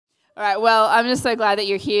All right, well, I'm just so glad that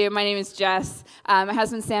you're here. My name is Jess. My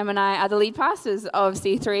husband Sam and I are the lead pastors of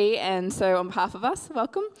C3, and so on behalf of us,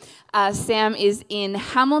 welcome. Sam is in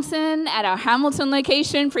Hamilton, at our Hamilton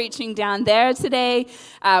location, preaching down there today.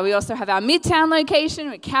 We also have our Midtown location,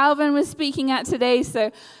 where Calvin was speaking at today,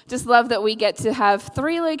 so just love that we get to have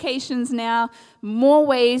 3 locations now, more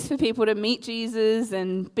ways for people to meet Jesus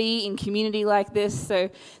and be in community like this, so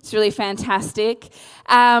it's really fantastic.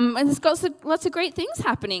 And there's got lots of great things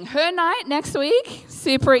happening. Her night next week,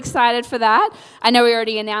 super excited for that. I know we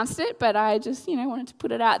already announced it, but I just, wanted to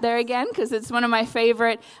put it out there again because it's one of my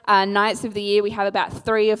favorite nights of the year. We have about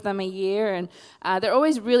 3 of them a year, and they're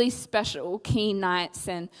always really special, key nights,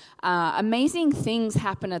 and amazing things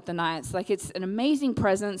happen at the nights. Like, it's an amazing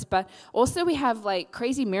presence, but also we have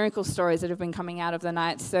crazy miracle stories that have been coming out of the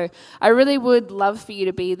nights. So I really would love for you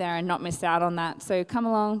to be there and not miss out on that. So come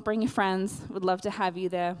along, bring your friends. Would love to have you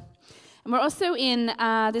there. And we're also in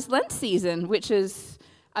this Lent season, which is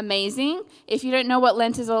amazing. If you don't know what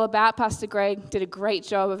Lent is all about, Pastor Greg did a great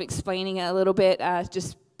job of explaining it a little bit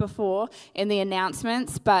just before in the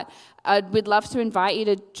announcements, but we'd love to invite you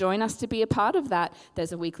to join us to be a part of that.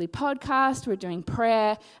 There's a weekly podcast. We're doing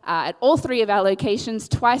prayer at all 3 of our locations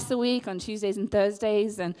twice a week on Tuesdays and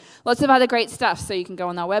Thursdays, and lots of other great stuff. So you can go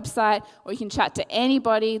on our website, or you can chat to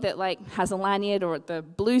anybody that has a lanyard or the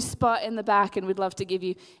blue spot in the back, and we'd love to give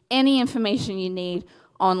you any information you need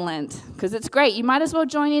on Lent, because it's great. You might as well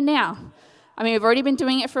join in now. I mean, we've already been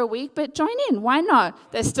doing it for a week, but join in. Why not?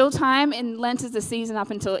 There's still time, and Lent is the season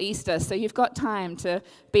up until Easter, so you've got time to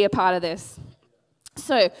be a part of this.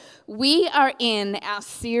 So we are in our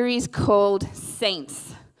series called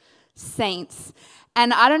Saints. Saints.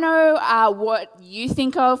 And I don't know what you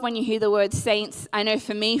think of when you hear the word saints. I know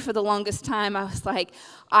for me, for the longest time, I was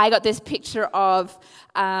I got this picture of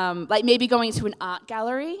maybe going to an art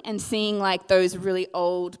gallery and seeing those really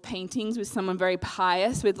old paintings with someone very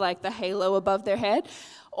pious with the halo above their head,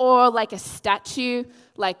 or a statue,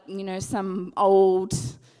 some old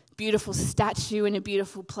beautiful statue in a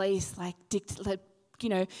beautiful place,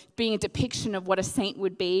 being a depiction of what a saint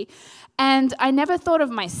would be. And I never thought of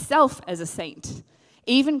myself as a saint.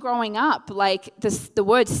 Even growing up, the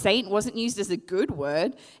word saint wasn't used as a good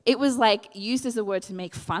word. It was used as a word to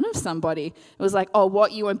make fun of somebody. It was oh,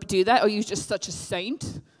 what, you won't do that? Oh, you're just such a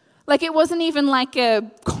saint? It wasn't even a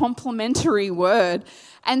complimentary word.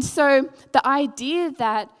 And so the idea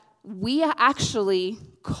that we are actually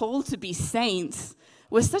called to be saints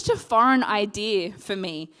was such a foreign idea for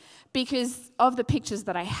me, because of the pictures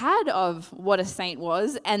that I had of what a saint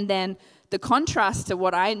was, and then the contrast to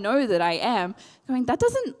what I know that I am, going, that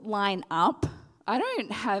doesn't line up. I don't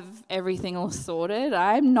have everything all sorted.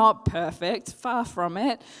 I'm not perfect, far from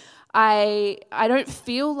it. I don't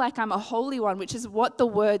feel like I'm a holy one, which is what the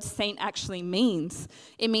word saint actually means.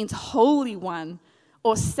 It means holy one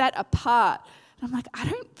or set apart. And I'm I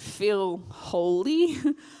don't feel holy.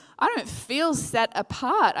 I don't feel set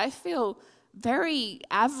apart. I feel very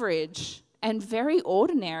average and very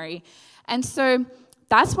ordinary. And so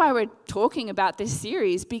that's why we're talking about this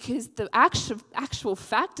series, because the actual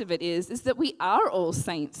fact of it is that we are all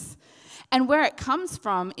saints. And where it comes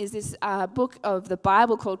from is this book of the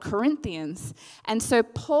Bible called Corinthians. And so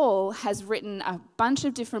Paul has written a bunch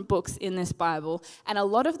of different books in this Bible, and a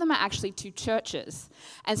lot of them are actually to churches.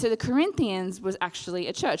 And so the Corinthians was actually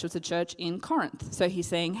a church. It was a church in Corinth. So he's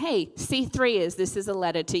saying, hey, C3ers, this is a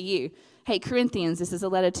letter to you. Hey, Corinthians, this is a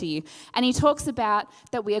letter to you. And he talks about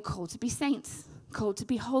that we are called to be saints, called to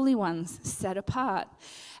be holy ones, set apart.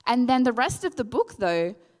 And then the rest of the book,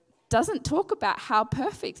 though, doesn't talk about how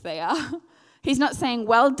perfect they are. He's not saying,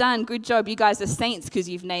 well done, good job, you guys are saints because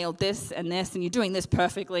you've nailed this, and you're doing this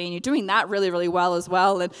perfectly, and you're doing that really, really well as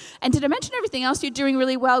well. And did I mention everything else you're doing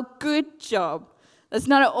really well? Good job. That's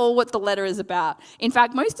not at all what the letter is about. In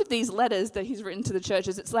fact, most of these letters that he's written to the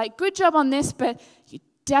churches, it's good job on this, but you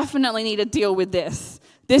definitely need to deal with this.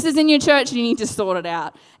 This is in your church, and you need to sort it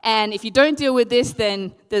out. And if you don't deal with this,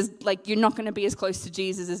 then there's you're not going to be as close to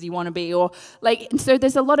Jesus as you want to be, or and so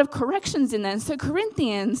there's a lot of corrections in there. And so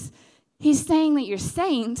Corinthians, he's saying that you're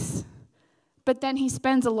saints, but then he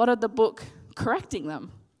spends a lot of the book correcting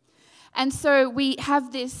them. And so we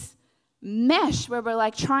have this mesh where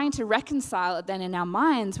we're trying to reconcile it then in our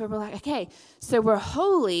minds, where we're okay, so we're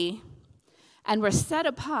holy and we're set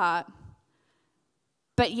apart,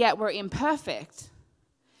 but yet we're imperfect.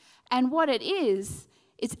 And what it is,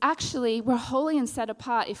 it's actually we're holy and set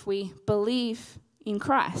apart if we believe in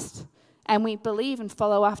Christ and we believe and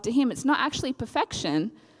follow after him. It's not actually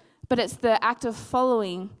perfection, but it's the act of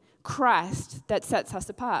following Christ that sets us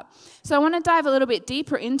apart. So I want to dive a little bit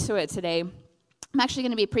deeper into it today. I'm actually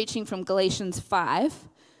going to be preaching from Galatians 5.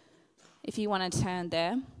 if you want to turn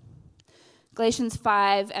there. Galatians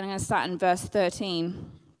 5, and I'm going to start in verse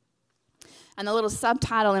 13. And the little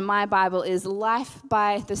subtitle in my Bible is Life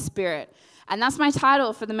by the Spirit. And that's my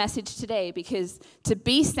title for the message today, because to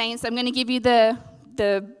be saints, I'm going to give you the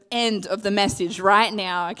end of the message right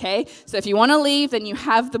now, okay? So if you want to leave, then you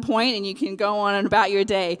have the point and you can go on and about your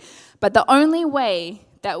day. But the only way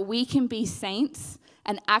that we can be saints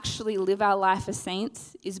and actually live our life as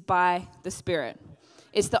saints is by the Spirit.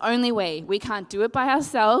 It's the only way. We can't do it by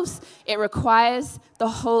ourselves. It requires the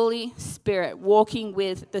Holy Spirit, walking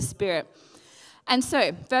with the Spirit. And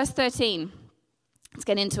so, verse 13, let's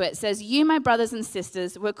get into it. It says, "You, my brothers and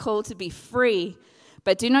sisters, were called to be free,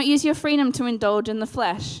 but do not use your freedom to indulge in the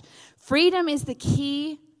flesh." Freedom is the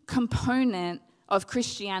key component of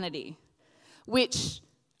Christianity, which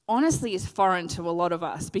honestly is foreign to a lot of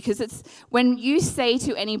us, because it's when you say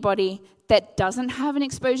to anybody that doesn't have an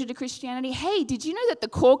exposure to Christianity, "Hey, did you know that the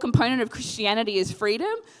core component of Christianity is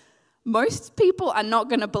freedom?" Most people are not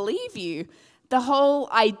going to believe you. The whole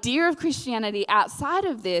idea of Christianity outside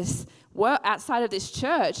of this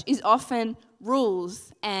church is often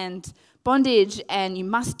rules and bondage, and you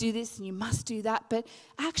must do this and you must do that. But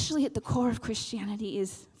actually at the core of Christianity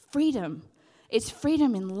is freedom. It's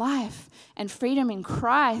freedom in life and freedom in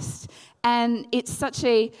Christ. And it's such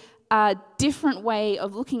a different way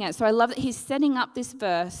of looking at it. So I love that he's setting up this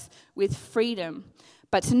verse with freedom,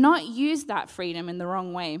 but to not use that freedom in the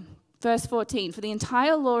wrong way. Verse 14, "For the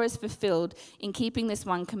entire law is fulfilled in keeping this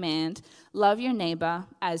one command, love your neighbor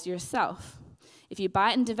as yourself. If you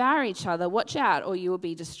bite and devour each other, watch out, or you will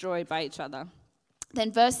be destroyed by each other."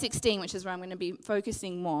 Then verse 16, which is where I'm going to be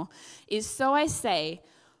focusing more, is, "So I say,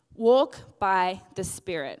 walk by the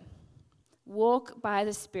Spirit." Walk by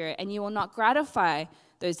the Spirit, and you will not gratify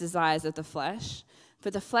those desires of the flesh. For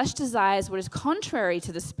the flesh desires what is contrary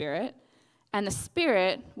to the Spirit, and the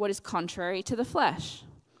Spirit what is contrary to the flesh.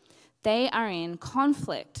 They are in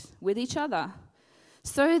conflict with each other,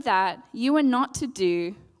 so that you are not to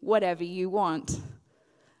do whatever you want.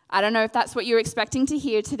 I don't know if that's what you're expecting to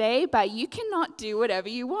hear today, but you cannot do whatever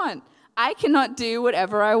you want. I cannot do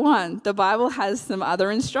whatever I want. The Bible has some other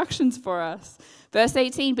instructions for us. Verse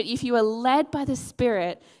 18, "But if you are led by the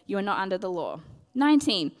Spirit, you are not under the law."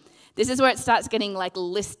 19, this is where it starts getting like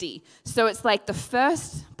listy. So it's like the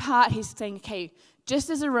first part, he's saying, okay, just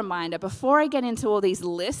as a reminder, before I get into all these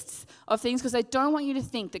lists of things, because I don't want you to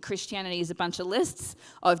think that Christianity is a bunch of lists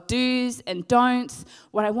of do's and don'ts.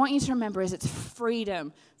 What I want you to remember is it's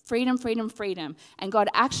freedom. Freedom, freedom, freedom. And God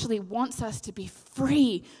actually wants us to be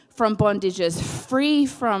free from bondages, free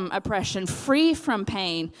from oppression, free from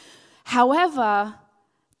pain. However,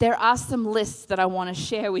 there are some lists that I want to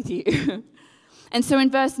share with you. And so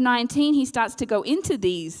in verse 19, he starts to go into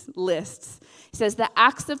these lists. He says, "The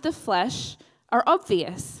acts of the flesh are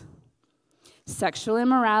obvious: sexual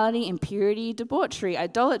immorality, impurity, debauchery,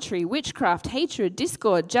 idolatry, witchcraft, hatred,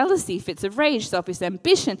 discord, jealousy, fits of rage, selfish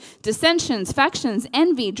ambition, dissensions, factions,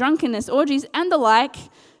 envy, drunkenness, orgies, and the like,"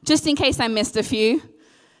 just in case I missed a few.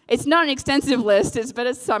 It's not an extensive list, it's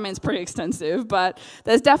pretty extensive, but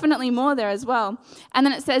there's definitely more there as well. And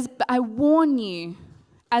then it says, "But I warn you,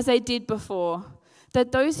 as I did before,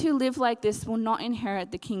 that those who live like this will not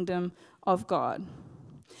inherit the kingdom of God."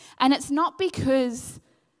 And it's not the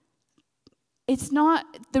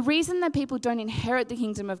reason that people don't inherit the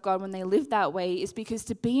kingdom of God when they live that way is because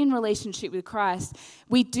to be in relationship with Christ,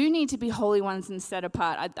 we do need to be holy ones and set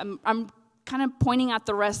apart. I'm kind of pointing out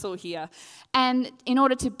the wrestle here. And in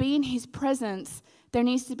order to be in his presence, there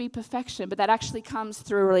needs to be perfection, but that actually comes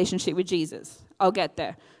through a relationship with Jesus. I'll get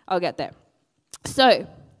there. So,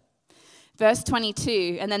 verse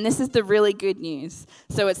 22, and then this is the really good news.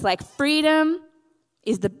 So it's like freedom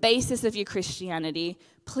is the basis of your Christianity.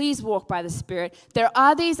 Please walk by the Spirit. There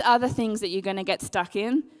are these other things that you're going to get stuck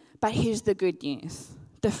in, but here's the good news.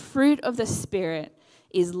 The fruit of the Spirit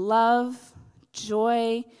is love,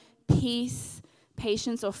 joy, peace,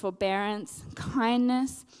 patience or forbearance,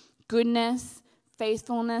 kindness, goodness,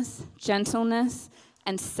 faithfulness, gentleness,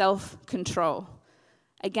 and self-control.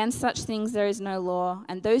 Against such things there is no law,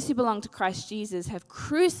 and those who belong to Christ Jesus have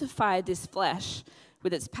crucified this flesh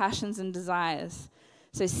with its passions and desires.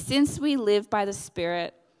 So since we live by the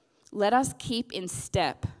Spirit, let us keep in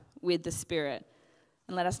step with the Spirit,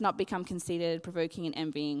 and let us not become conceited, provoking and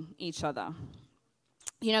envying each other.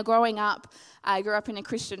 You know, growing up, I grew up in a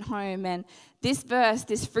Christian home, and this verse,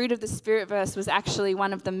 this fruit of the Spirit verse, was actually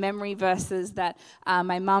one of the memory verses that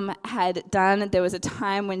my mum had done. There was a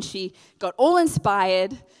time when she got all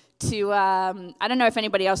inspired to, I don't know if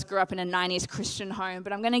anybody else grew up in a 90s Christian home,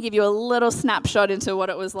 but I'm going to give you a little snapshot into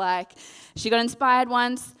what it was like. She got inspired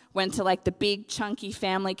once went to like the big chunky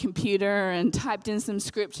family computer and typed in some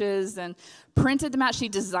scriptures and printed them out. She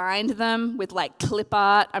designed them with like clip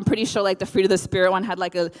art. I'm pretty sure like the Fruit of the Spirit one had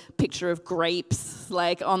like a picture of grapes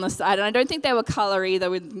like on the side. And I don't think they were color either.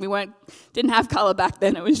 We didn't have color back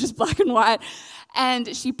then. It was just black and white.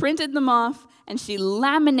 And she printed them off and she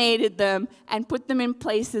laminated them and put them in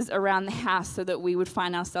places around the house so that we would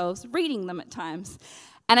find ourselves reading them at times.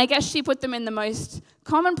 And I guess she put them in the most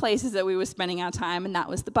common places that we were spending our time, and that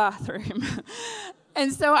was the bathroom.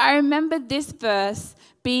 And so I remember this verse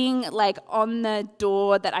being like on the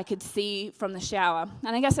door that I could see from the shower.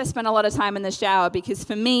 And I guess I spent a lot of time in the shower because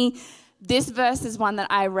for me, this verse is one that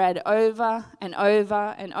I read over and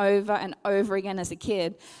over and over and over again as a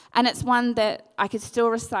kid. And it's one that I could still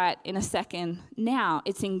recite in a second now.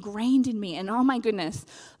 It's ingrained in me. And oh my goodness,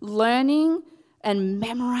 learning and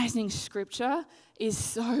memorizing scripture is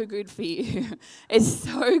so good for you. It's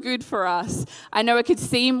so good for us. I know it could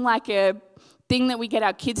seem like a thing that we get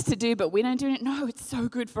our kids to do, but we don't do it. No, it's so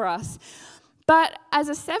good for us. But as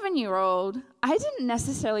a 7-year-old, I didn't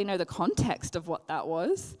necessarily know the context of what that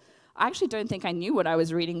was. I actually don't think I knew what I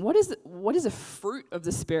was reading. What is a fruit of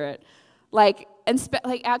the Spirit? Like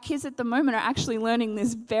our kids at the moment are actually learning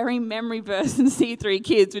this very memory verse in C3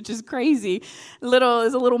 Kids, which is crazy.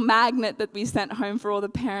 There's a little magnet that we sent home for all the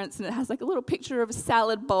parents, and it has like a little picture of a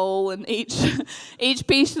salad bowl, and each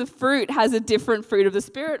piece of fruit has a different fruit of the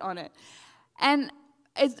Spirit on it. And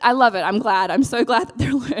I love it. I'm so glad that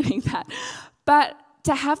they're learning that. But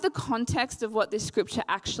to have the context of what this scripture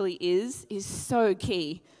actually is so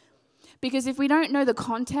key. Because if we don't know the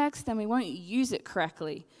context, then we won't use it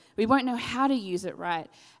correctly. We won't know how to use it right.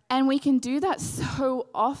 And we can do that so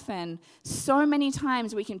often. So many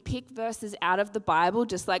times we can pick verses out of the Bible,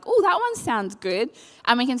 just like, oh, that one sounds good.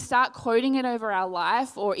 And we can start quoting it over our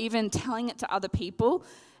life or even telling it to other people.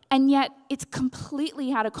 And yet it's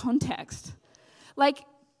completely out of context. Like,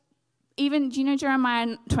 even, do you know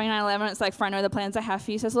Jeremiah 29:11? It's like, for I know the plans I have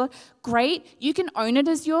for you, says the Lord. Great, you can own it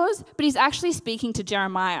as yours, but he's actually speaking to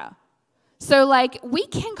Jeremiah. So, like, we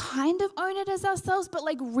can kind of own it as ourselves, but,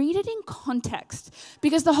 like, read it in context.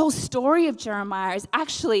 Because the whole story of Jeremiah is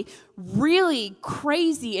actually really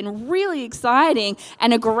crazy and really exciting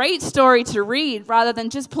and a great story to read rather than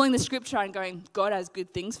just pulling the scripture out and going, God has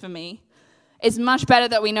good things for me. It's much better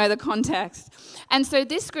that we know the context. And so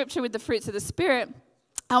this scripture with the fruits of the Spirit,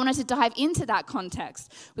 I wanted to dive into that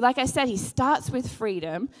context. Like I said, he starts with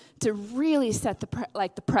freedom to really set the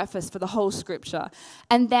preface for the whole scripture.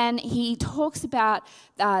 And then he talks about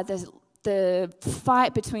the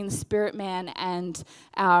fight between the spirit man and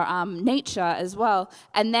our nature as well.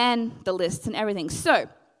 And then the lists and everything. So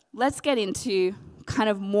let's get into kind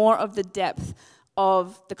of more of the depth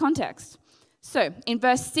of the context. So in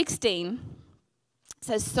verse 16, it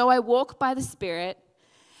says, so I walk by the Spirit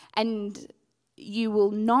and you will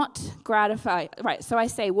not gratify, right, so I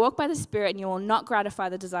say, walk by the Spirit and you will not gratify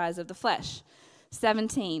the desires of the flesh.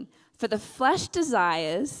 17, for the flesh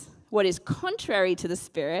desires what is contrary to the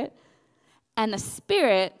Spirit, and the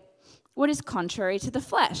Spirit what is contrary to the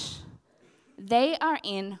flesh. They are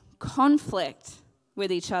in conflict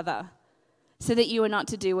with each other, so that you are not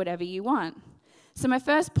to do whatever you want. So my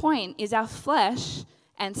first point is our flesh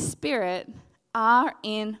and spirit are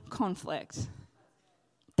in conflict.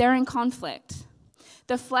 They're in conflict.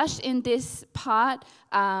 The flesh in this part,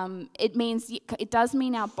 it does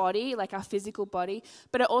mean our body, like our physical body,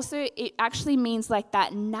 but it actually means like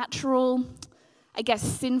that natural, I guess,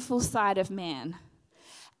 sinful side of man.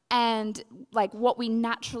 And like what we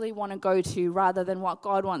naturally want to go to rather than what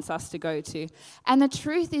God wants us to go to. And the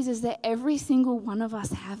truth is that every single one of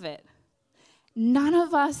us have it. None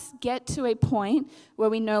of us get to a point where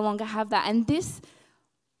we no longer have that. And this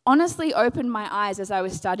honestly opened my eyes as I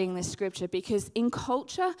was studying this scripture, because in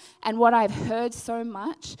culture and what I've heard so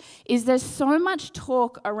much is there's so much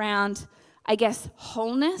talk around, I guess,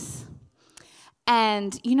 wholeness.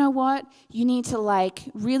 And you know what? You need to like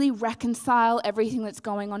really reconcile everything that's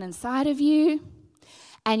going on inside of you.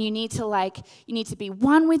 And you need to be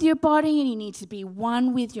one with your body, and you need to be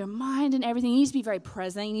one with your mind and everything. You need to be very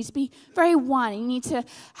present. You need to be very one. You need to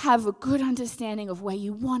have a good understanding of where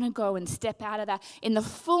you want to go and step out of that in the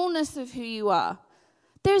fullness of who you are.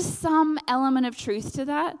 There's some element of truth to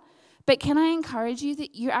that, but can I encourage you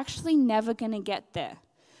that you're actually never going to get there?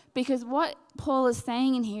 Because what Paul is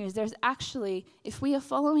saying in here is there's actually, if we are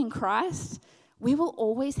following Christ, we will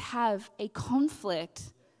always have a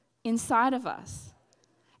conflict inside of us.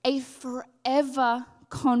 A forever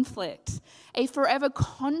conflict, a forever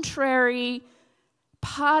contrary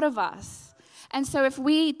part of us. And so if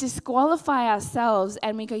we disqualify ourselves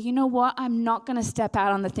and we go, you know what, I'm not going to step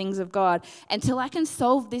out on the things of God until I can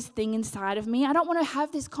solve this thing inside of me. I don't want to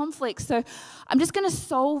have this conflict, so I'm just going to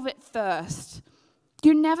solve it first.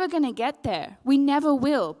 You're never going to get there. We never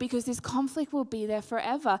will, because this conflict will be there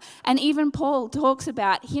forever. And even Paul talks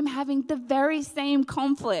about him having the very same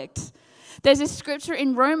conflict. There's a scripture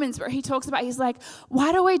in Romans where he talks about, he's like,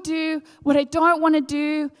 why do I do what I don't want to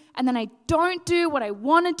do? And then I don't do what I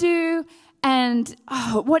want to do. And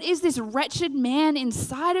what is this wretched man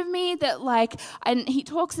inside of me that and he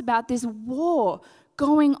talks about this war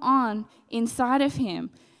going on inside of him.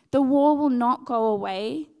 The war will not go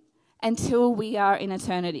away until we are in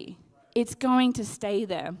eternity. It's going to stay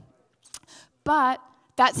there. But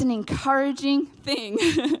that's an encouraging thing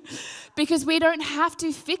because we don't have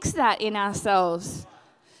to fix that in ourselves.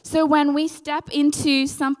 So when we step into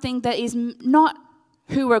something that is not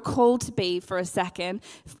who we're called to be for a second,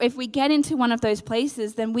 if we get into one of those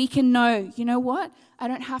places, then we can know, you know what? I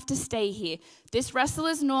don't have to stay here. This wrestle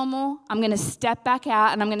is normal. I'm going to step back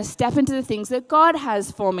out and I'm going to step into the things that God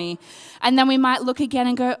has for me. And then we might look again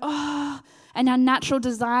and go, and our natural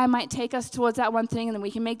desire might take us towards that one thing, and then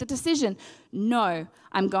we can make the decision, no,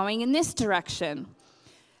 I'm going in this direction.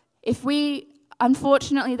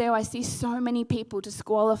 Unfortunately though, I see so many people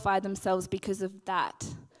disqualify themselves because of that.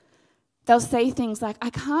 They'll say things like,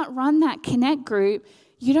 I can't run that connect group.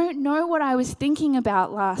 You don't know what I was thinking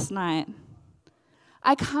about last night.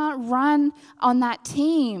 I can't run on that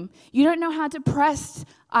team. You don't know how depressed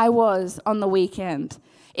I was on the weekend.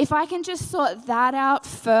 If I can just sort that out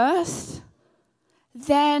first,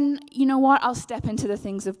 then you know what? I'll step into the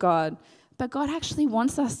things of God. But God actually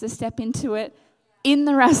wants us to step into it in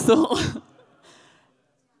the wrestle.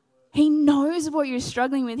 He knows what you're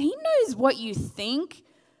struggling with. He knows what you think.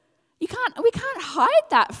 We can't hide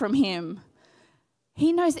that from him.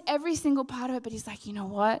 He knows every single part of it, but he's like, you know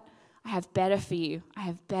what? I have better for you. I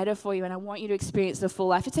have better for you, and I want you to experience the full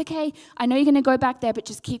life. It's okay. I know you're going to go back there, but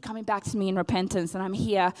just keep coming back to me in repentance, and I'm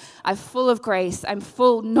here. I'm full of grace. I'm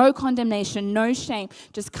full, no condemnation, no shame.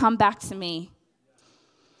 Just come back to me.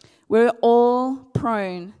 We're all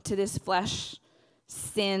prone to this flesh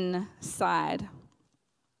sin side.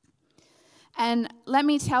 And let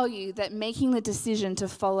me tell you that making the decision to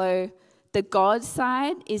follow the God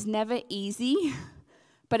side is never easy,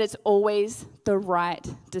 but it's always the right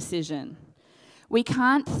decision. We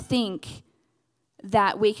can't think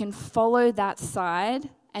that we can follow that side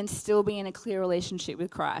and still be in a clear relationship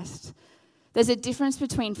with Christ. There's a difference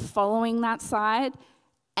between following that side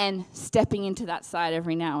and stepping into that side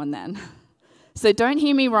every now and then. So don't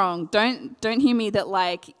hear me wrong. Don't hear me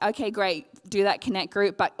that okay, great, do that connect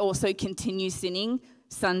group, but also continue sinning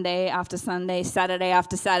Sunday after Sunday, Saturday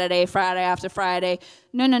after Saturday, Friday after Friday.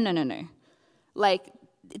 No.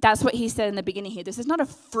 That's what he said in the beginning here. This is not a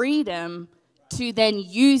freedom to then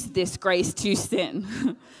use this grace to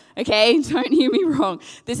sin. Okay? Don't hear me wrong.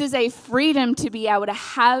 This is a freedom to be able to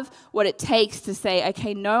have what it takes to say,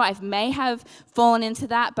 okay, no, I may have fallen into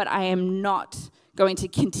that, but I am not going to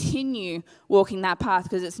continue walking that path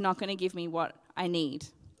because it's not going to give me what I need.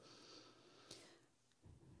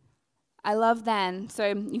 I love then, so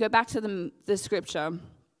you go back to the scripture,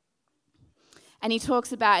 and he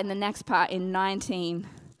talks about in the next part in 19,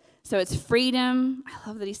 so it's freedom. I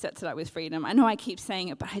love that he sets it up with freedom. I know I keep saying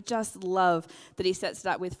it, but I just love that he sets it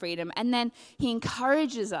up with freedom. And then he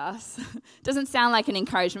encourages us, doesn't sound like an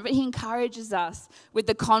encouragement, but he encourages us with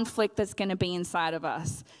the conflict that's going to be inside of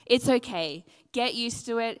us. It's okay. Get used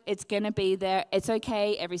to it. It's going to be there. It's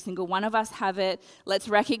okay. Every single one of us have it. Let's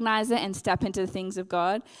recognize it and step into the things of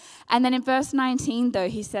God. And then in verse 19, though,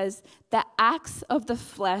 he says, the acts of the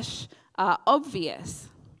flesh are obvious.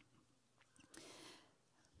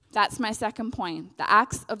 That's my second point. The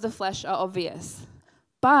acts of the flesh are obvious,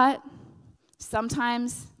 but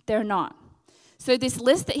sometimes they're not. So this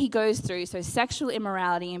list that he goes through, so sexual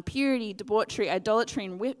immorality, impurity, debauchery, idolatry,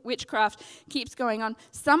 and witchcraft, keeps going on.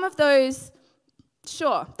 Some of those,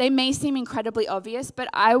 sure, they may seem incredibly obvious, but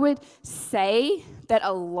I would say that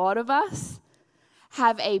a lot of us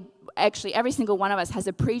have actually every single one of us has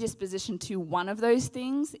a predisposition to one of those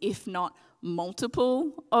things, if not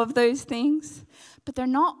multiple of those things, but they're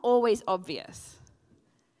not always obvious.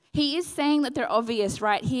 He is saying that they're obvious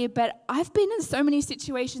right here, but I've been in so many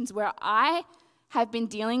situations where I have been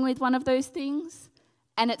dealing with one of those things,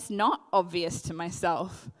 and it's not obvious to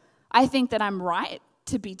myself. I think that I'm right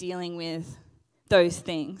to be dealing with those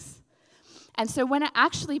things. And so when it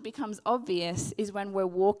actually becomes obvious is when we're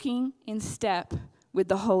walking in step with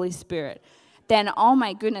the Holy Spirit. Then, oh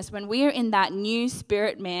my goodness, when we are in that new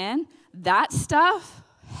spirit man, that stuff,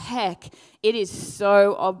 heck, it is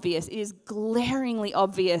so obvious. It is glaringly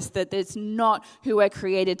obvious that it's not who we're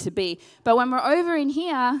created to be. But when we're over in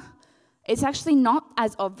here, it's actually not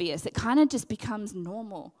as obvious. It kind of just becomes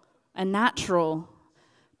normal and natural,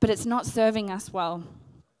 but it's not serving us well.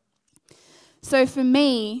 So for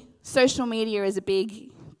me, social media is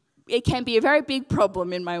it can be a very big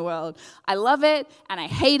problem in my world. I love it and I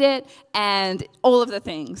hate it and all of the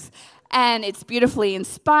things. And it's beautifully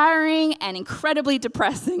inspiring and incredibly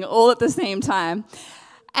depressing all at the same time.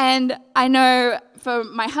 And I know for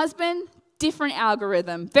my husband, different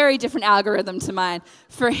algorithm, very different algorithm to mine.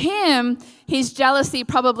 For him, his jealousy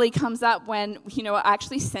probably comes up when, I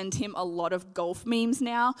actually send him a lot of golf memes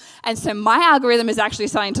now. And so my algorithm is actually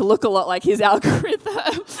starting to look a lot like his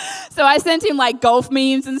algorithm. So I sent him like golf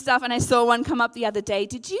memes and stuff, and I saw one come up the other day.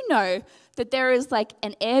 Did you know that there is like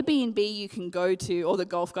an Airbnb you can go to, or the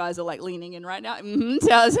golf guys are like leaning in right now,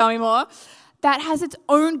 tell me more, that has its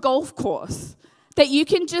own golf course that you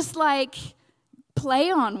can just like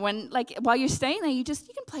play on while you're staying there. You can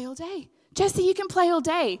play all day. Jesse, you can play all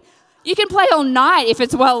day. You can play all night if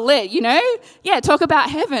it's well lit, Yeah, talk about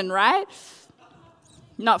heaven, right?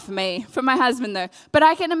 Not for me, for my husband though. But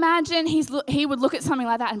I can imagine he would look at something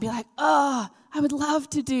like that and be like, oh, I would love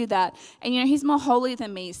to do that. And he's more holy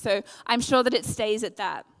than me, so I'm sure that it stays at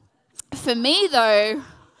that. For me though,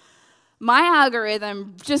 my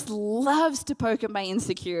algorithm just loves to poke at my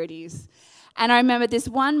insecurities. And I remember this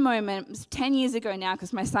one moment, it was 10 years ago now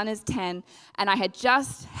because my son is 10, and I had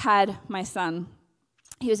just had my son.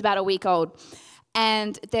 He was about a week old.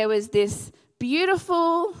 And there was this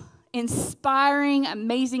beautiful, inspiring,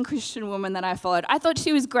 amazing Christian woman that I followed. I thought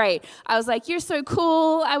she was great. I was like, you're so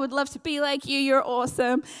cool. I would love to be like you. You're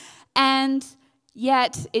awesome. And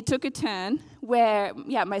yet it took a turn where,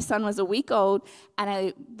 my son was a week old, and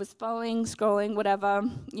I was scrolling, whatever,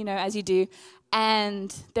 as you do.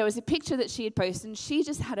 And there was a picture that she had posted, and she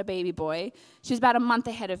just had a baby boy. She was about a month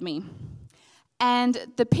ahead of me. And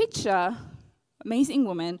the picture, amazing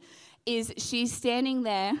woman, is she's standing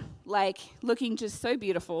there, like, looking just so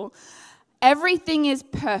beautiful. Everything is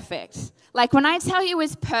perfect. Like, when I tell you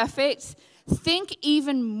it's perfect, think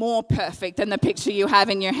even more perfect than the picture you have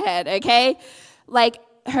in your head, okay? Like,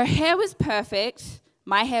 her hair was perfect.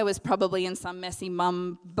 My hair was probably in some messy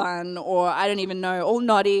mum bun, or I don't even know, all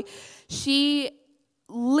knotty. She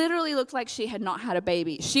literally looked like she had not had a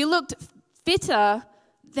baby. She looked fitter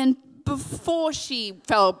than before she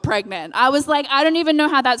fell pregnant. I was like, I don't even know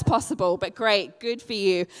how that's possible, but great, good for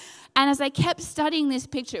you. And as I kept studying this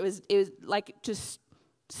picture, it was like just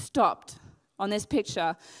stopped on this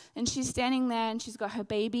picture. And she's standing there, and she's got her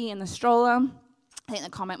baby in the stroller. I think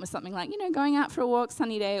the comment was something like, going out for a walk,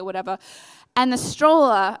 sunny day or whatever. And the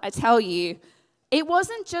stroller, I tell you, it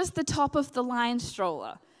wasn't just the top of the line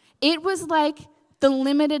stroller. It was like the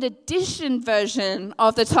limited edition version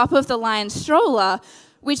of the top of the line stroller,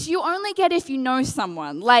 which you only get if you know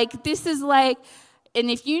someone. Like, this is like, and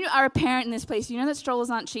if you are a parent in this place, you know that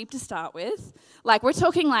strollers aren't cheap to start with. Like, we're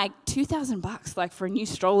talking like $2,000 like for a new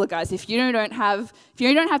stroller, guys. If you don't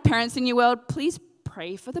have parents in your world, please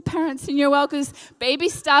pray for the parents in your world, because baby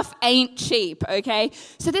stuff ain't cheap, okay?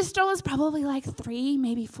 So this stroller's probably like $3,000,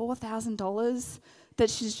 maybe $4,000 that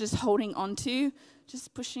she's just holding onto,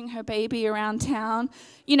 just pushing her baby around town,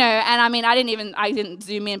 and I mean, I didn't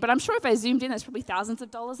zoom in, but I'm sure if I zoomed in, there's probably thousands of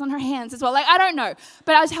dollars on her hands as well. Like, I don't know,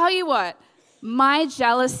 but I'll tell you what, my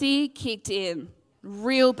jealousy kicked in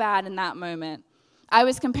real bad in that moment. I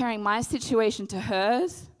was comparing my situation to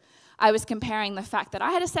hers. I was comparing the fact that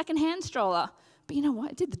I had a second-hand stroller. But you know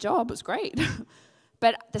what? It did the job. It was great.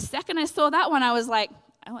 But the second I saw that one, I was like,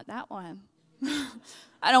 I want that one.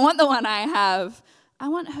 I don't want the one I have. I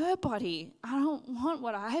want her body. I don't want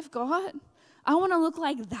what I've got. I want to look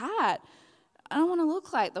like that. I don't want to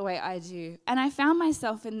look like the way I do. And I found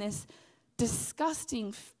myself in this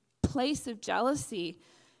disgusting place of jealousy.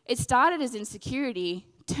 It started as insecurity,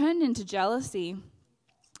 turned into jealousy.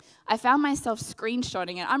 I found myself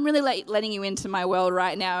screenshotting it. I'm really letting you into my world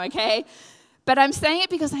right now, okay? But I'm saying it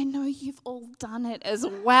because I know you've all done it as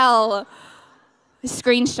well. I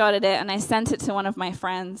screenshotted it and I sent it to one of my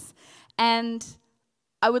friends. And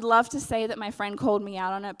I would love to say that my friend called me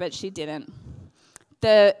out on it, but she didn't.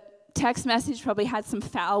 The text message probably had some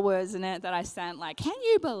foul words in it that I sent, like, can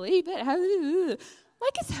you believe it?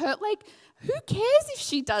 Like, it's her, like, who cares if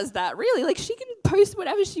she does that, really? Like, she can post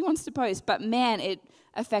whatever she wants to post, but man, it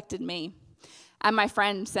affected me. And my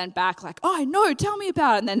friend sent back, like, oh, I know, tell me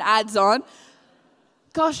about it, and then adds on.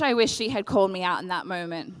 Gosh, I wish she had called me out in that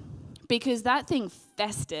moment, because that thing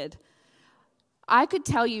festered. I could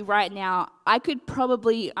tell you right now, I'm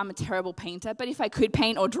a terrible painter, but if I could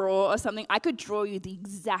paint or draw or something, I could draw you the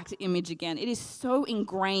exact image again. It is so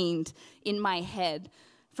ingrained in my head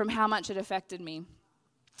from how much it affected me.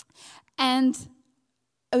 And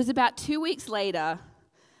it was about 2 weeks later,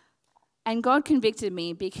 and God convicted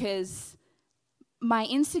me because my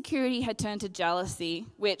insecurity had turned to jealousy,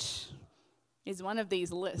 which is one of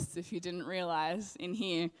these lists, if you didn't realize in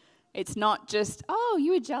here. It's not just, oh,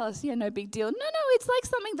 you were jealous, yeah, no big deal. No, it's like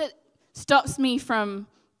something that stops me from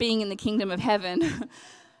being in the kingdom of heaven.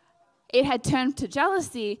 It had turned to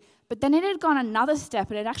jealousy, but then it had gone another step,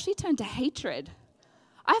 and it actually turned to hatred.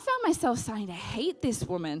 I found myself starting to hate this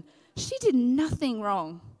woman. She did nothing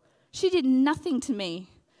wrong. She did nothing to me.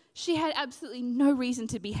 She had absolutely no reason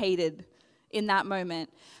to be hated in that moment.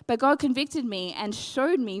 But God convicted me and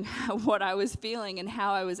showed me what I was feeling and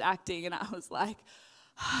how I was acting, and I was like,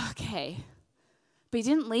 okay. But he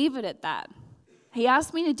didn't leave it at that. He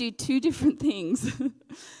asked me to do 2 different things.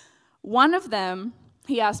 One of them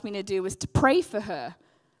he asked me to do was to pray for her.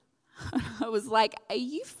 I was like, are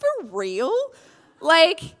you for real?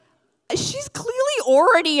 Like, she's clearly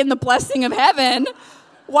already in the blessing of heaven.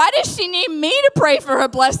 Why does she need me to pray for her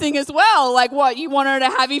blessing as well? Like, what, you want her to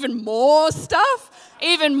have even more stuff?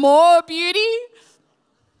 Even more beauty?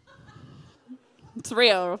 It's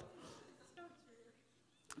real.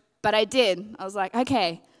 But I did. I was like,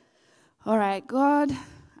 okay, all right, God,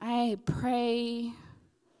 I pray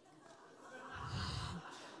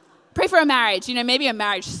for a marriage. Maybe a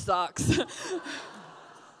marriage sucks.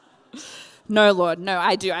 No, Lord, no,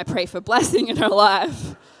 I do. I pray for blessing in her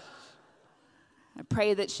life. I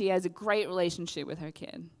pray that she has a great relationship with her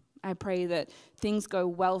kid. I pray that things go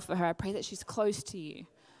well for her. I pray that she's close to you.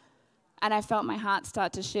 And I felt my heart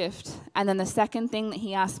start to shift. And then the second thing that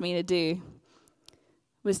he asked me to do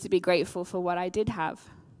was to be grateful for what I did have.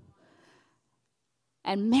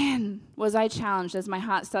 And man, was I challenged as my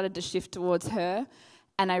heart started to shift towards her,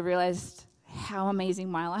 and I realized how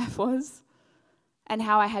amazing my life was and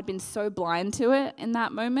how I had been so blind to it in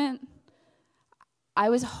that moment. I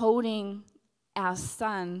was holding our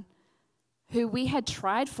son, who we had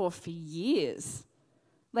tried for years.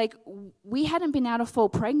 Like, we hadn't been able to fall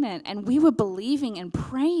pregnant, and we were believing and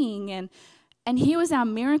praying, and he was our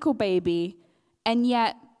miracle baby. And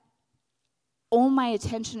yet, all my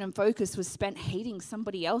attention and focus was spent hating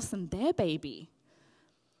somebody else and their baby.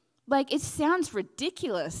 Like, it sounds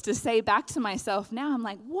ridiculous to say back to myself now. I'm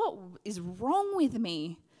like, what is wrong with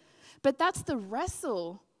me? But that's the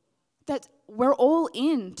wrestle that we're all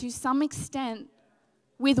in to some extent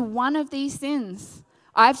with one of these sins.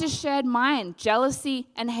 I've just shared mine, jealousy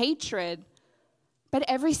and hatred. But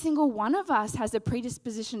every single one of us has a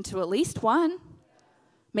predisposition to at least one,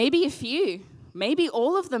 maybe a few. Maybe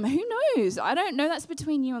all of them, who knows? I don't know, that's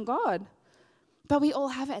between you and God. But we all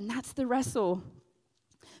have it, and that's the wrestle.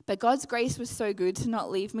 But God's grace was so good to not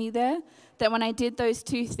leave me there, that when I did those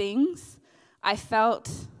 2 things, I felt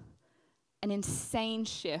an insane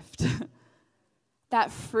shift.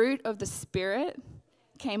 That fruit of the Spirit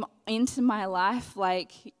came into my life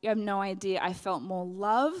like you have no idea. I felt more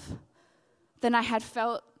love than I had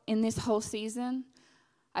felt in this whole season.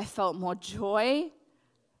 I felt more joy.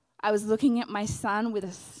 I was looking at my son with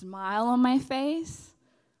a smile on my face.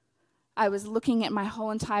 I was looking at my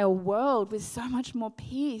whole entire world with so much more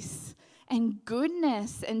peace and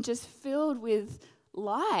goodness and just filled with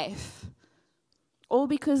life. All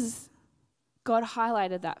because God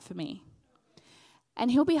highlighted that for me.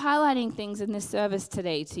 And he'll be highlighting things in this service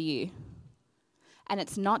today to you. And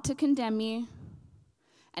it's not to condemn you.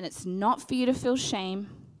 And it's not for you to feel shame.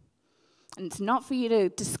 And it's not for you to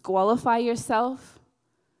disqualify yourself.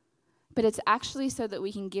 But it's actually so that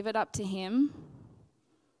we can give it up to him,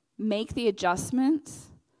 make the adjustments,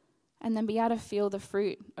 and then be able to feel the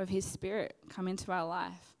fruit of his Spirit come into our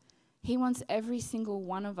life. He wants every single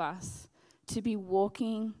one of us to be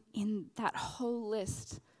walking in that whole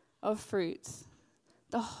list of fruits,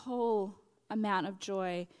 the whole amount of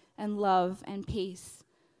joy and love and peace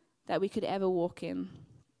that we could ever walk in.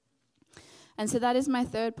 And so that is my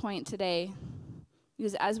third point today,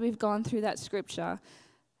 because as we've gone through that scripture,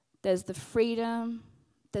 there's the freedom,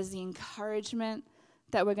 there's the encouragement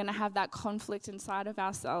that we're going to have that conflict inside of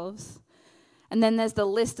ourselves. And then there's the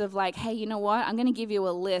list of like, hey, you know what? I'm going to give you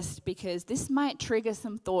a list because this might trigger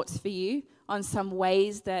some thoughts for you on some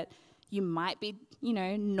ways that you might be,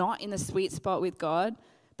 not in the sweet spot with God.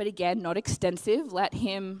 But again, not extensive. Let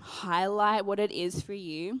him highlight what it is for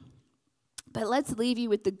you. But let's leave you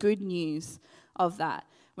with the good news of that.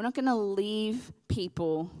 We're not going to leave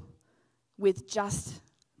people with just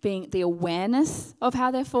being the awareness of how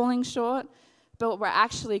they're falling short, But what we're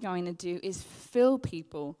actually going to do is fill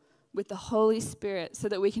people with the Holy Spirit so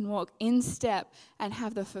that we can walk in step and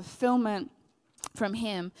have the fulfillment from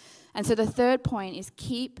Him. And so the third point is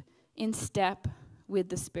keep in step with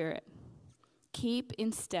the Spirit. Keep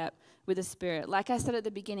in step with the Spirit. Like I said at the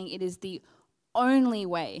beginning, it is the only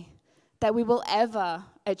way that we will ever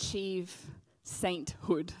achieve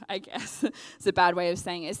sainthood, I guess. It's a bad way of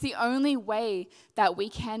saying it. It's the only way that we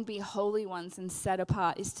can be holy ones and set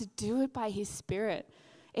apart is to do it by His Spirit.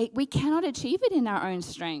 We cannot achieve it in our own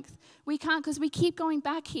strength. We can't because we keep going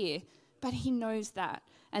back here, but He knows that.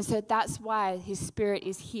 And so that's why His Spirit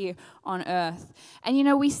is here on earth. And you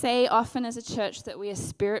know, we say often as a church that we are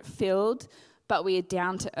Spirit-filled, but we are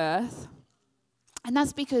down to earth. And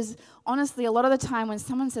that's because, honestly, a lot of the time when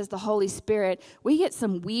someone says the Holy Spirit, we get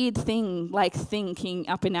some weird thing like thinking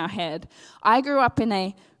up in our head. I grew up in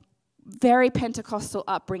a very Pentecostal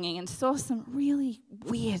upbringing and saw some really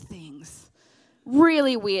weird things.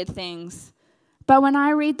 Really weird things. But when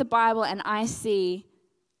I read the Bible and I see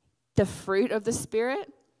the fruit of the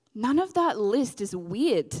Spirit, none of that list is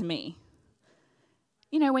weird to me.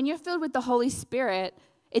 You know, when you're filled with the Holy Spirit,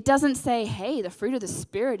 it doesn't say, hey, the fruit of the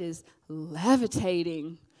Spirit is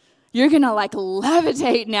levitating. You're going to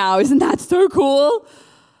levitate now. Isn't that so cool?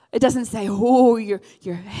 It doesn't say, oh, your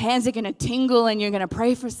hands are going to tingle and you're going to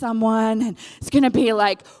pray for someone and it's going to be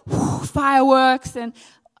fireworks and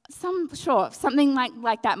something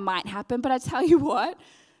like that might happen. But I tell you what,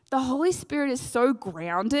 the Holy Spirit is so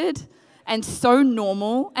grounded and so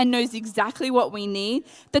normal and knows exactly what we need,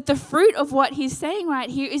 that the fruit of what He's saying right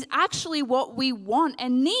here is actually what we want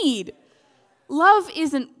and need. Love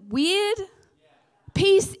isn't weird.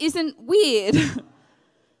 Peace isn't weird.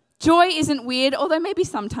 Joy isn't weird, although maybe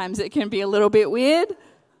sometimes it can be a little bit weird.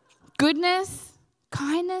 Goodness,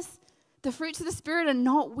 kindness, the fruits of the Spirit are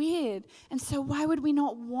not weird. And so why would we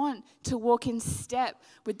not want to walk in step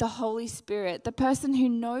with the Holy Spirit, the person who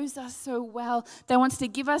knows us so well, that wants to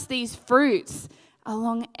give us these fruits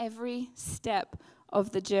along every step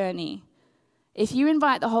of the journey? If you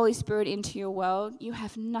invite the Holy Spirit into your world, you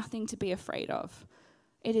have nothing to be afraid of.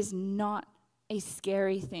 It is not a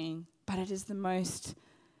scary thing, but it is the most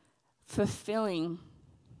fulfilling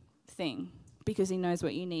thing because He knows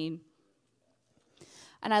what you need.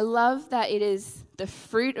 And I love that it is the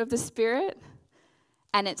fruit of the Spirit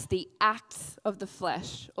and it's the acts of the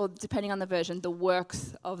flesh, or depending on the version, the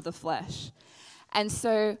works of the flesh. And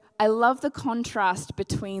so I love the contrast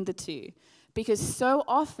between the two, because so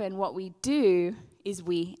often what we do is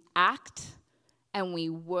we act and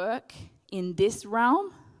we work in this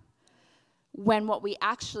realm when what we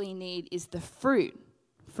actually need is the fruit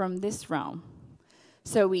from this realm.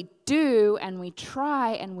 So we do and we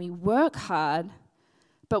try and we work hard,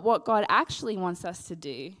 but what God actually wants us to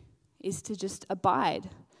do is to just abide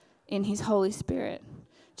in His Holy Spirit,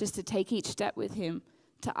 just to take each step with Him,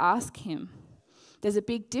 to ask Him. There's a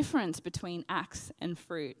big difference between acts and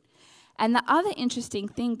fruit. And the other interesting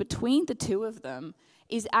thing between the two of them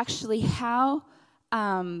is actually how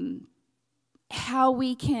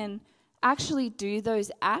we can actually do those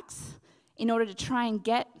acts in order to try and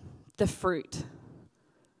get the fruit.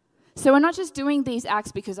 So we're not just doing these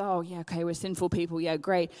acts because, oh, yeah, okay, we're sinful people, yeah,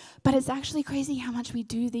 great. But it's actually crazy how much we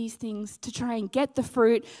do these things to try and get the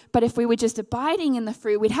fruit. But if we were just abiding in the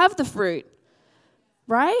fruit, we'd have the fruit,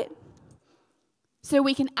 right? So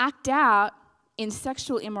we can act out in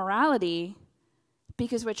sexual immorality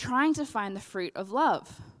because we're trying to find the fruit of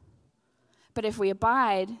love. But if we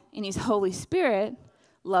abide in His Holy Spirit,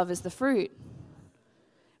 love is the fruit.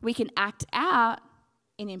 We can act out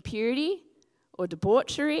in impurity or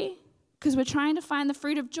debauchery because we're trying to find the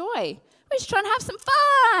fruit of joy. We're just trying to have some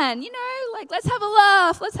fun, let's have a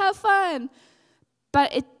laugh, let's have fun.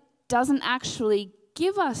 But it doesn't actually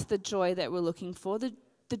give us the joy that we're looking for.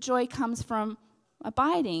 The joy comes from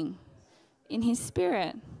abiding in His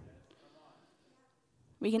Spirit.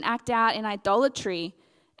 We can act out in idolatry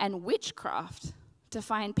and witchcraft to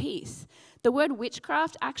find peace. The word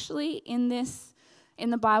witchcraft actually in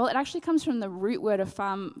the Bible, it actually comes from the root word of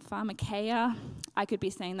pharmakeia. I could be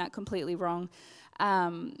saying that completely wrong.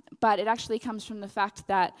 But it actually comes from the fact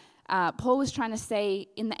that Paul was trying to say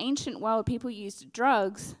in the ancient world, people used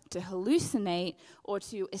drugs to hallucinate or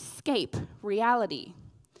to escape reality.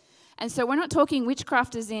 And so we're not talking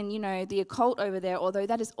witchcraft as in, the occult over there, although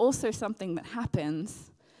that is also something that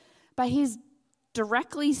happens. But he's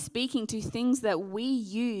directly speaking to things that we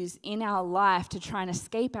use in our life to try and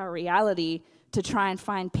escape our reality, to try and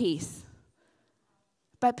find peace.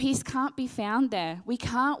 But peace can't be found there. We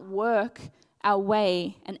can't work our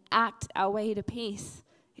way and act our way to peace.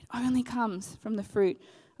 It only comes from the fruit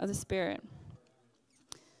of the Spirit.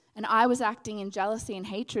 And I was acting in jealousy and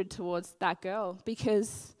hatred towards that girl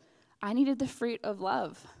because I needed the fruit of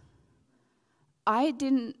love. I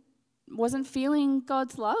wasn't feeling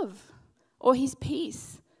God's love or his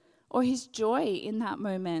peace or his joy in that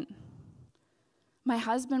moment. My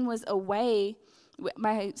husband was away.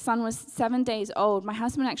 My son was 7 days old. My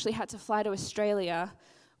husband actually had to fly to Australia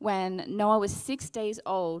when Noah was 6 days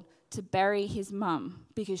old to bury his mum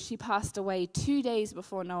because she passed away 2 days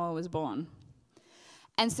before Noah was born.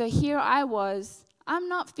 And so here I was, I'm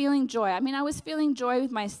not feeling joy. I mean, I was feeling joy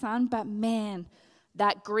with my son, but man,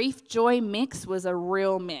 that grief-joy mix was a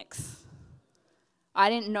real mix. I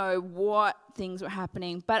didn't know what things were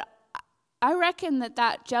happening, but I reckon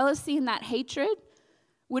that jealousy and that hatred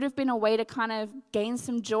would have been a way to kind of gain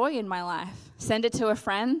some joy in my life. Send it to a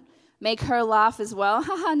friend, make her laugh as well.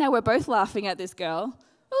 Haha, now we're both laughing at this girl.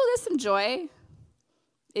 Oh, there's some joy.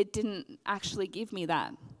 It didn't actually give me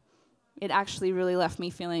that. It actually really left me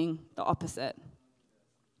feeling the opposite.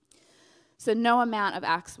 So no amount of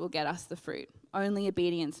acts will get us the fruit. Only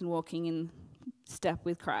obedience and walking in step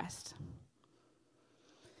with Christ.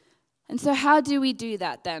 And so how do we do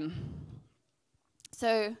that then?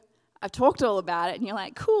 So I've talked all about it, and you're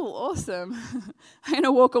like, cool, awesome. I'm going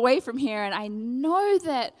to walk away from here, and I know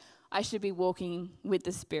that I should be walking with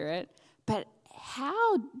the Spirit, but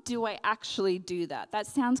how do I actually do that? That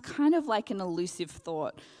sounds kind of like an elusive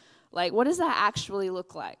thought. Like, what does that actually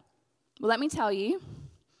look like? Well, let me tell you,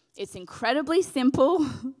 it's incredibly simple,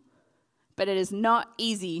 but it is not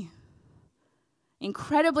easy.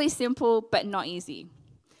 Incredibly simple, but not easy.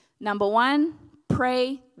 Number one,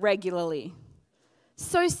 pray regularly.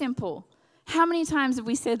 So simple. How many times have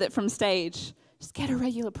we said that from stage? Just get a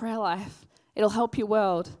regular prayer life. It'll help your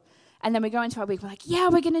world. And then we go into our week, we're like, yeah,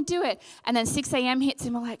 we're going to do it. And then 6 a.m. hits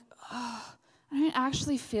and we're like, oh, I don't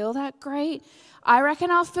actually feel that great. I reckon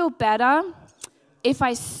I'll feel better if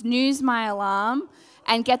I snooze my alarm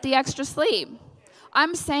and get the extra sleep.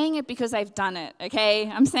 I'm saying it because I've done it, okay?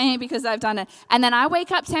 I'm saying it because I've done it. And then I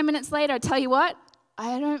wake up 10 minutes later, I tell you what,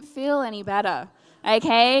 I don't feel any better,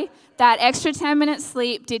 okay? That extra 10 minutes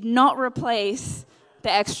sleep did not replace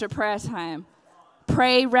the extra prayer time.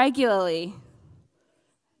 Pray regularly.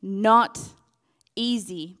 Not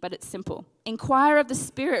easy, but it's simple. Inquire of the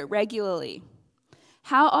Spirit regularly.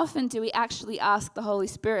 How often do we actually ask the Holy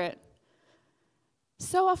Spirit?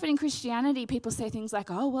 So often in Christianity, people say things like,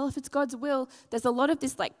 oh, well, if it's God's will, there's a lot of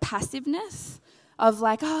this like passiveness of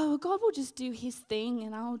like, oh, well, God will just do his thing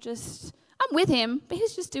and I'm with him, but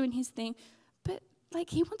he's just doing his thing. But like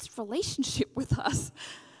he wants relationship with us.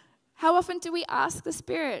 How often do we ask the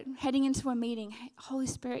Spirit heading into a meeting, hey, Holy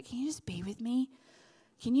Spirit, can you just be with me?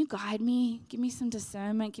 Can you guide me? Give me some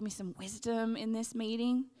discernment. Give me some wisdom in this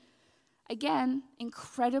meeting. Again,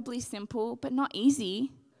 incredibly simple, but not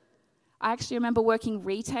easy. I actually remember working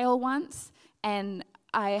retail once, and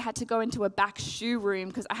I had to go into a back shoe room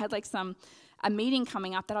because I had like a meeting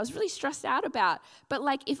coming up that I was really stressed out about. But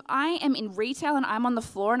like if I am in retail and I'm on the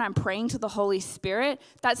floor and I'm praying to the Holy Spirit,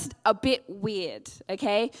 that's a bit weird,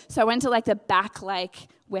 okay? So I went to like the back like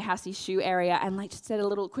warehousey shoe area and like just said a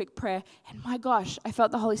little quick prayer, and my gosh, I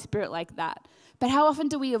felt the Holy Spirit like that. But how often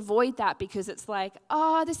do we avoid that because it's like,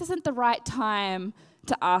 oh, this isn't the right time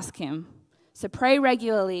to ask him? So pray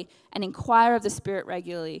regularly and inquire of the Spirit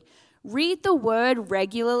regularly. Read the Word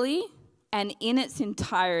regularly and in its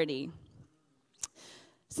entirety.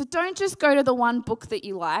 So don't just go to the one book that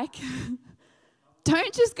you like.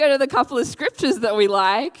 Don't just go to the couple of scriptures that we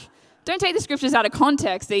like. Don't take the scriptures out of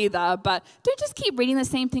context either, but don't just keep reading the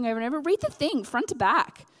same thing over and over. Read the thing front to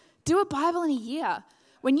back. Do a Bible in a year.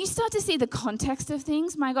 When you start to see the context of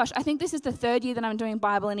things, my gosh, I think this is the 3rd year that I'm doing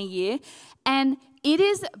Bible in a year, and it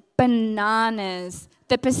is bananas.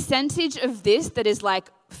 The percentage of this that is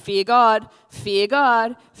like, fear God, fear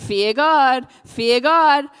God, fear God, fear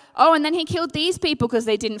God. Oh, and then he killed these people because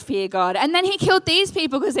they didn't fear God. And then he killed these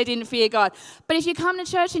people because they didn't fear God. But if you come to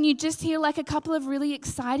church and you just hear like a couple of really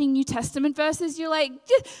exciting New Testament verses, you're like,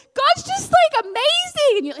 God's just like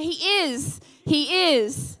amazing. And He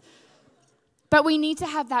is. But we need to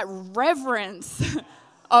have that reverence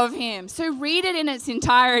of him. So read it in its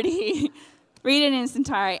entirety. Read it in its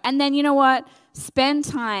entirety. And then you know what? Spend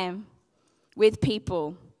time with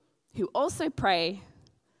people who also pray,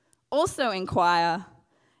 also inquire,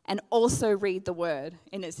 and also read the Word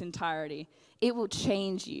in its entirety. It will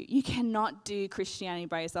change you. You cannot do Christianity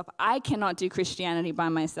by yourself. I cannot do Christianity by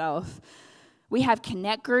myself. We have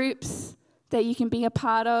connect groups that you can be a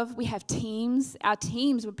part of. We have teams. Our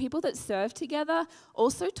teams, with people that serve together,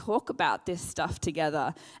 also talk about this stuff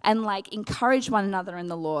together and like encourage one another in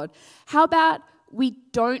the Lord. How about we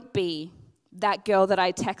don't be that girl that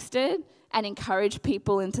I texted and encourage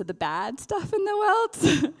people into the bad stuff in the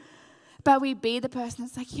world. But we be the person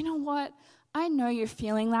that's like, you know what? I know you're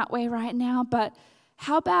feeling that way right now, but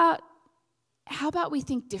how about we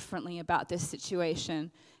think differently about this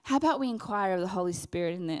situation? How about we inquire of the Holy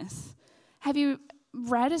Spirit in this? Have you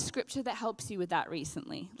read a scripture that helps you with that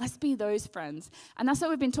recently? Let's be those friends. And that's what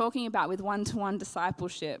we've been talking about with one-to-one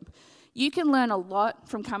discipleship. You can learn a lot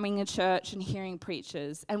from coming to church and hearing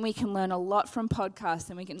preachers, and we can learn a lot from podcasts,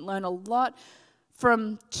 and we can learn a lot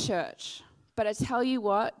from church. But I tell you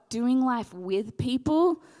what, doing life with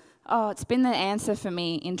people, it's been the answer for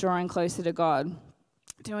me in drawing closer to God.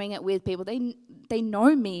 Doing it with people. They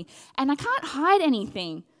know me, and I can't hide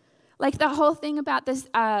anything. Like the whole thing about this,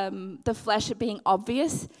 the flesh being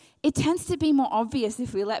obvious, it tends to be more obvious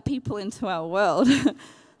if we let people into our world.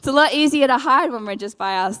 It's a lot easier to hide when we're just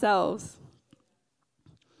by ourselves.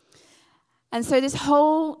 And so this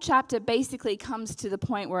whole chapter basically comes to the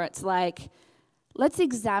point where it's like, let's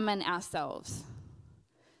examine ourselves.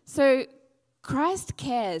 So Christ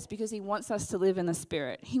cares because he wants us to live in the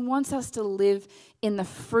Spirit. He wants us to live in the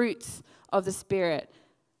fruits of the Spirit.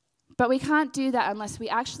 But we can't do that unless we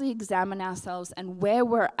actually examine ourselves and where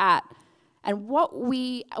we're at and what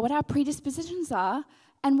our predispositions are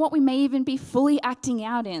and what we may even be fully acting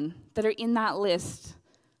out in that are in that list.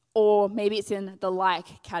 Or maybe it's in the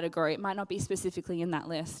like category. It might not be specifically in that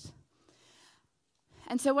list.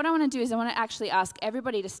 And so what I want to do is I want to actually ask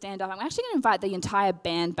everybody to stand up. I'm actually going to invite the entire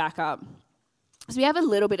band back up. So we have a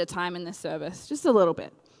little bit of time in this service, just a little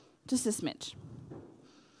bit, just a smidge.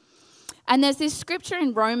 And there's this scripture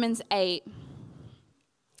in Romans 8,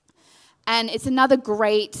 and it's another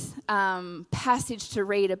great passage to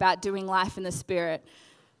read about doing life in the Spirit.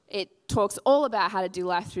 It talks all about how to do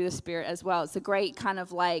life through the Spirit as well. It's a great kind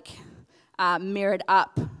of like mirrored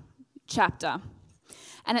up chapter.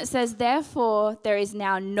 And it says, therefore, there is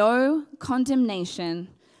now no condemnation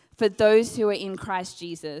for those who are in Christ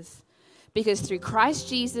Jesus. Because through Christ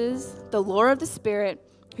Jesus, the law of the Spirit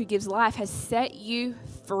who gives life has set you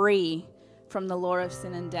free from the law of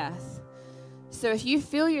sin and death. So if you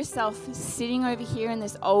feel yourself sitting over here in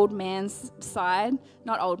this old man's side,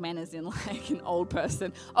 not old man as in like an old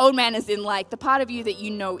person, old man as in like the part of you that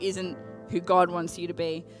you know isn't who God wants you to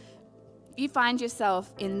be. If you find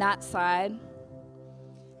yourself in that side,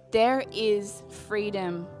 there is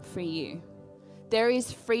freedom for you. There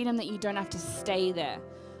is freedom that you don't have to stay there.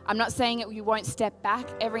 I'm not saying that you won't step back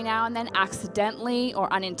every now and then accidentally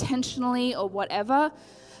or unintentionally or whatever,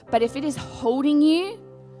 but if it is holding you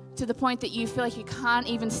to the point that you feel like you can't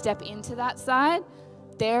even step into that side,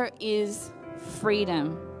 there is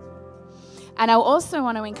freedom. And I also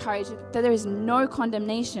want to encourage you that there is no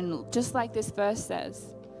condemnation, just like this verse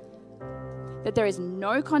says. That there is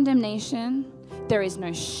no condemnation, there is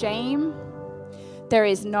no shame, there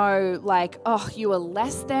is no like, oh, you are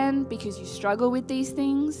less than because you struggle with these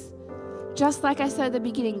things. Just like I said at the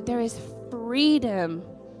beginning, there is freedom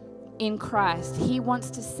in Christ. He wants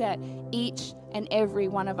to set each and every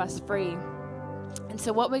one of us free. And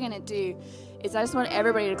so what we're going to do is I just want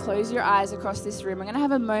everybody to close your eyes across this room. We're going to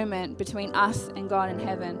have a moment between us and God in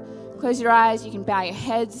heaven. Close your eyes. You can bow your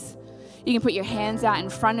heads. You can put your hands out in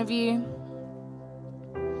front of you.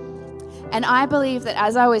 And I believe that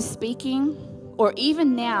as I was speaking, or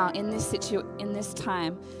even now in this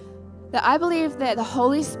time, that I believe that the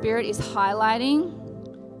Holy Spirit is highlighting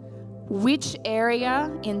which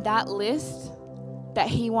area in that list that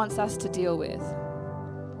he wants us to deal with.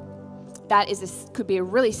 That could be a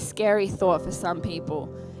really scary thought for some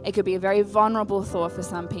people. It could be a very vulnerable thought for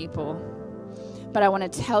some people. But I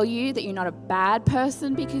want to tell you that you're not a bad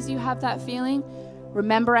person because you have that feeling.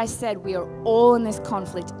 Remember I said we are all in this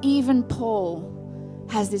conflict. Even Paul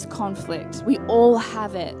has this conflict. We all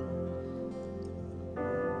have it.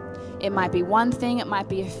 It might be one thing, it might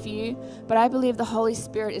be a few, but I believe the Holy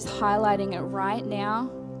Spirit is highlighting it right now,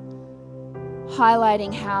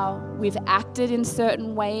 highlighting how we've acted in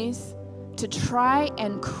certain ways to try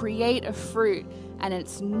and create a fruit, and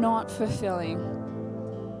it's not fulfilling.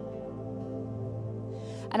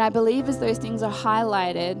 And I believe as those things are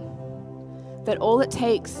highlighted, that all it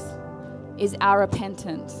takes is our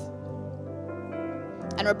repentance.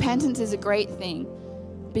 And repentance is a great thing,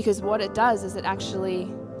 because what it does is it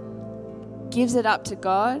actually gives it up to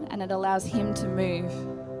God and it allows him to move.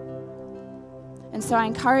 And so I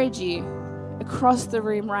encourage you across the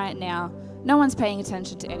room right now, no one's paying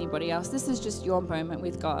attention to anybody else. This is just your moment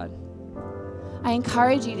with God. I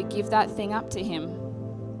encourage you to give that thing up to him.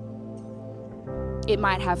 It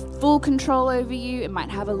might have full control over you. It might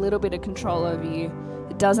have a little bit of control over you.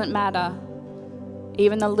 It doesn't matter.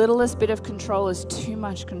 Even the littlest bit of control is too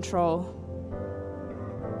much control.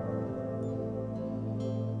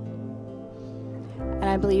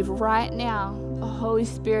 I believe right now, the Holy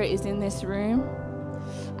Spirit is in this room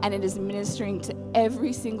and it is ministering to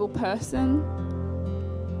every single person,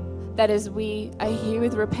 that as we are here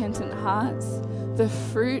with repentant hearts, the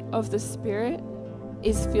fruit of the Spirit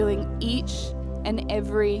is filling each and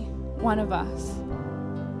every one of us.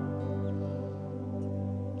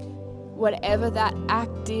 Whatever that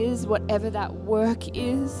act is, whatever that work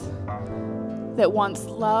is, that wants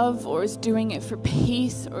love or is doing it for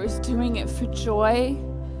peace or is doing it for joy,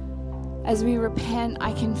 as we repent,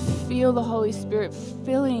 I can feel the Holy Spirit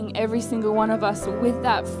filling every single one of us with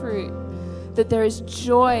that fruit, that there is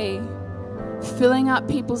joy filling up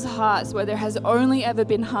people's hearts where there has only ever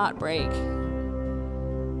been heartbreak,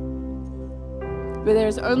 where there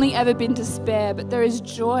has only ever been despair, but there is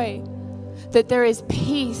joy, that there is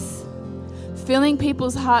peace filling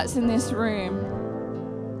people's hearts in this room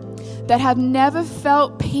that have never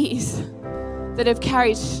felt peace, that have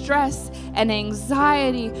carried stress and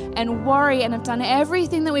anxiety and worry and have done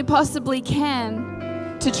everything that we possibly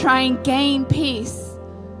can to try and gain peace.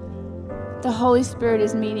 The Holy Spirit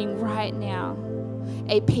is meeting right now.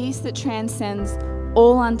 A peace that transcends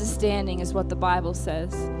all understanding is what the Bible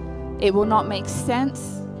says. It will not make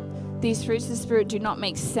sense. These fruits of the Spirit do not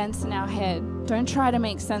make sense in our head. Don't try to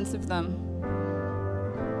make sense of them.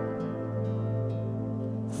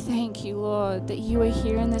 Thank you, Lord, that you are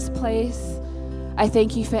here in this place. I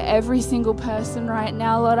thank you for every single person right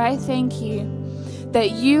now, Lord. I thank you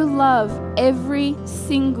that you love every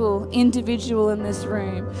single individual in this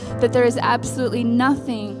room, that there is absolutely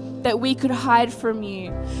nothing that we could hide from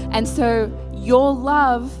you. And so your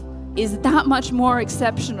love is that much more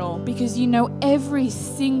exceptional because you know every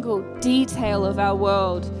single detail of our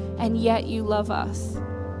world, and yet you love us.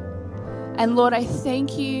 And Lord, I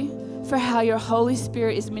thank you for how your Holy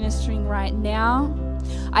Spirit is ministering right now.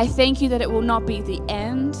 I thank you that it will not be the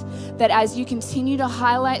end, that as you continue to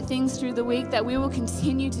highlight things through the week, that we will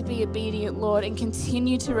continue to be obedient, Lord, and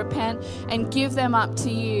continue to repent and give them up to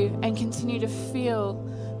you and continue to feel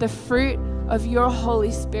the fruit of your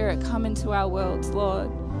Holy Spirit come into our worlds, Lord.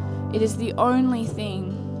 It is the only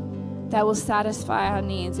thing that will satisfy our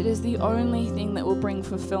needs. It is the only thing that will bring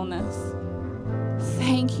fulfillment.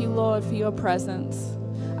 Thank you, Lord, for your presence.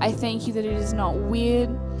 I thank you that it is not weird.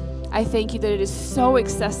 I thank you that it is so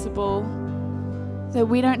accessible, that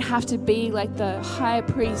we don't have to be like the high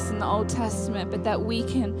priests in the Old Testament, but that we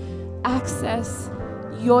can access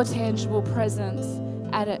your tangible presence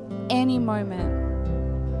at any moment.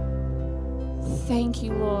 Thank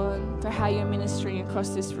you, Lord, for how you're ministering across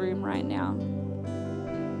this room right now.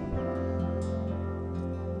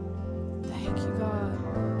 Thank you, God.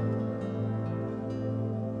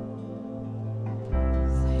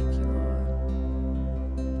 Thank you, Lord.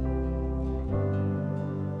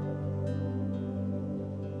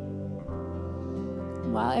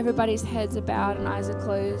 While everybody's heads are bowed and eyes are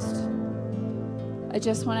closed, I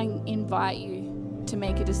just want to invite you to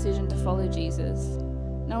make a decision to follow Jesus.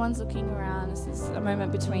 No one's looking around. This is a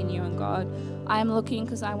moment between you and God. I'm looking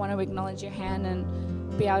because I want to acknowledge your hand and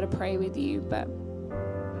be able to pray with you, but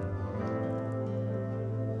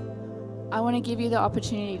I want to give you the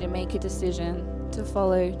opportunity to make a decision to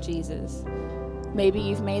follow Jesus. Maybe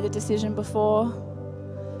you've made the decision before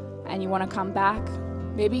and you want to come back.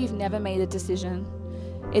 Maybe you've never made a decision.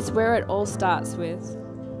 It's where it all starts with.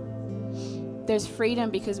 There's freedom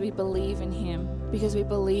because we believe in him, because we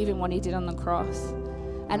believe in what he did on the cross.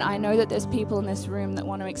 And I know that there's people in this room that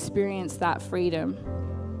want to experience that freedom,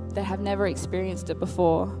 that have never experienced it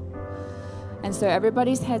before. And so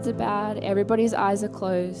everybody's heads are bowed, everybody's eyes are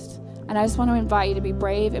closed. And I just want to invite you to be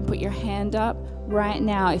brave and put your hand up right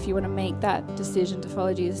now if you want to make that decision to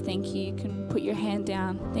follow Jesus. Thank you. You can put your hand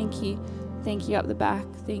down. Thank you. Thank you up the back.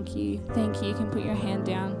 Thank you. Thank you. You can put your hand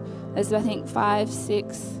down. There's, I think, 5,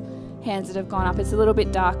 6 hands that have gone up. It's a little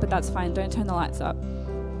bit dark, but that's fine. Don't turn the lights up.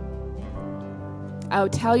 I will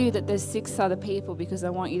tell you that there's 6 other people because I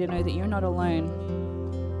want you to know that you're not alone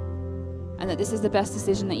and that this is the best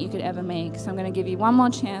decision that you could ever make. So I'm going to give you one more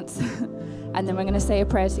chance and then we're going to say a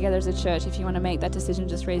prayer together as a church. If you want to make that decision,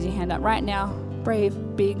 just raise your hand up right now.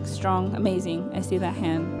 Brave, big, strong, amazing. I see that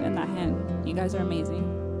hand and that hand. You guys are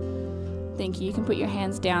amazing. Thank you. You can put your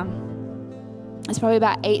hands down. There's probably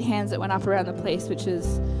about 8 hands that went up around the place, which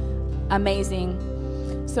is amazing.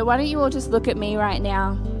 So why don't you all just look at me right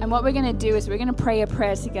now, and what we're going to do is we're going to pray a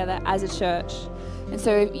prayer together as a church. And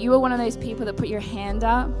so if you are one of those people that put your hand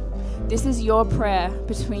up, this is your prayer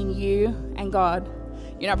between you and God.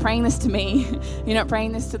 You're not praying this to me. You're not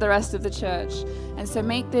praying this to the rest of the church. And so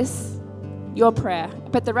make this your prayer.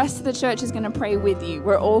 But the rest of the church is going to pray with you.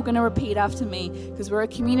 We're all going to repeat after me because we're a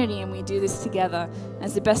community and we do this together. And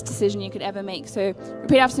it's the best decision you could ever make. So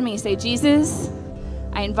repeat after me. Say, Jesus,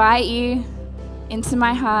 I invite you into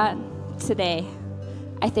my heart today.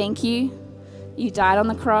 I thank you. You died on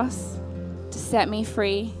the cross to set me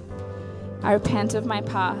free. I repent of my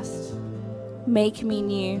past. Make me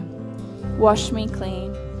new. Wash me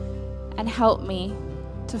clean. And help me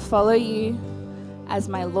to follow you as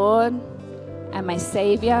my Lord and my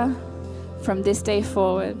Savior from this day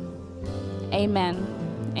forward.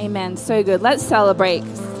 Amen. Amen. So good. Let's celebrate.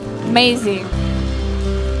 Amazing.